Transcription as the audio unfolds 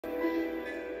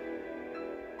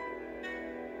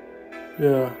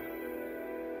Yeah.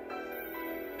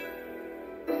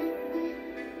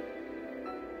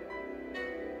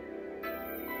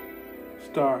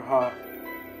 StarHawk.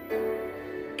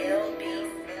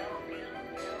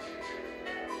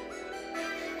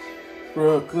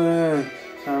 Brooklyn,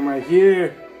 I'm right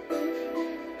here.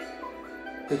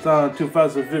 It's on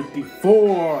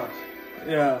 2054.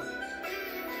 Yeah.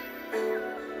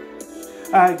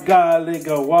 I got like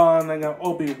a one, I got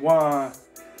Obi-Wan.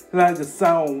 Like a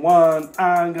sound one,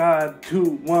 I got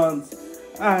 2 ones.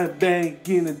 I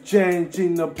banking the change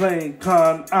in the playing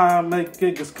con. I make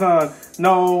gigas con.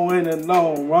 No in the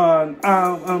long run.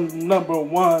 I'm number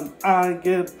 1. I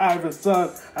get Iverson.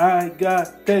 I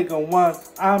got take a one.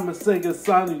 I'ma take a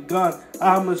sonic gun.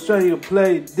 I'ma show you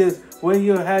play this. When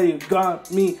you have you got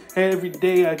me. Every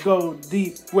day I go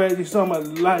deep. Ready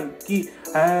someone like geek.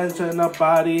 Hands in a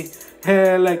body.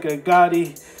 Hair like a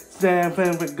Gotti. Stand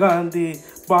for Gandhi.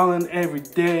 Ballin' every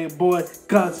day. Boy,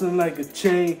 cussing like a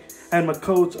chain. And my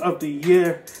coach of the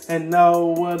year, and know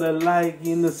what I like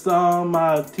in the song,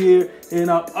 my tear, and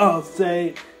I'll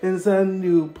say it's a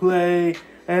new play,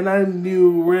 and a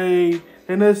new raid,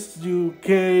 and it's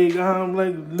UK, I'm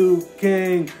like Luke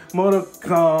King, Mortal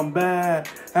Kombat,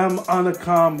 I'm on a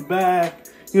comeback,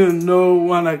 you know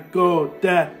when I go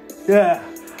that, yeah,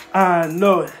 I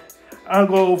know it, I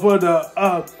go for the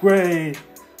upgrade,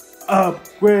 I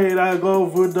go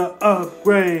for the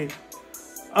upgrade,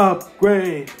 I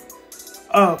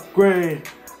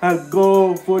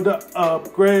go for the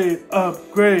upgrade, I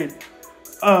go for the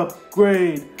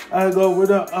upgrade, I go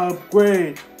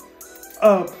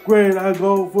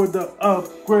for the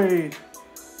upgrade,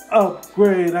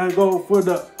 I go for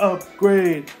the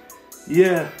upgrade,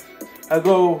 yeah, I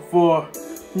go for,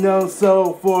 no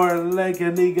so for like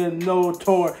a nigga no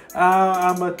tour,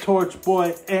 I'm a torch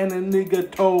boy and a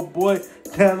nigga toe boy.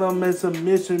 Tell them it's a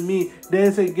mission me.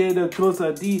 They say get a close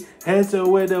a D. Heads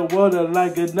away the water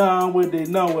like a non with they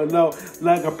know it low.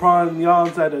 Like a prawn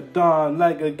yawns at the dawn.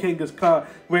 Like a Genghis Khan.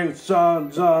 When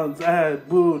Sean Johns at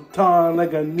Bhutan.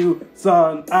 Like a new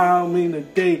son. I mean a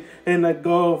day. And I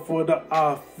go for the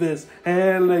office.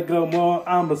 And like a more.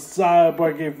 I'm a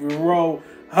cyborg if you roll.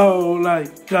 Oh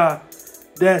like God.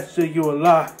 That shit you a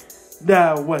lot.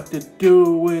 That what to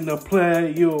do when I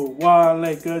play you want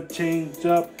like a change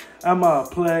up. I'ma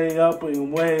play up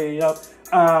and way up.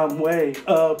 I'm way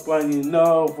up when you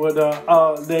know for the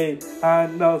all day. I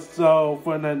know so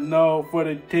for the know for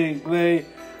the ting play.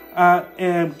 I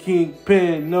am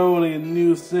Kingpin, no the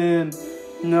new sin.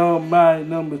 No my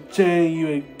number chain you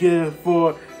a gift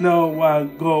for. No I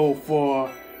go for.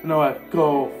 No I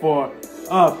go for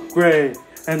upgrade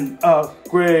and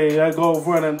upgrade. I go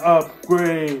for an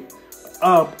upgrade.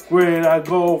 I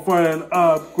go for an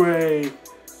upgrade.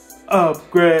 I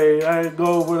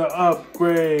go for the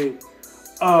upgrade.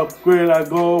 I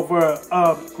go for an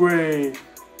upgrade.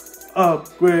 I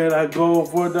go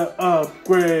for the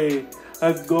upgrade.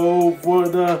 I go for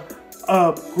the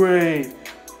upgrade.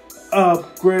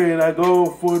 I go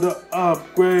for the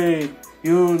upgrade.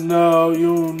 You know,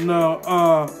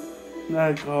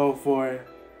 I go for it.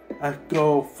 I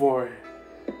go for it.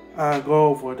 I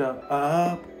go for the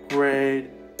upgrade.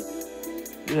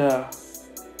 Yeah.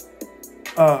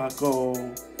 I go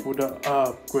for the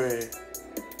upgrade.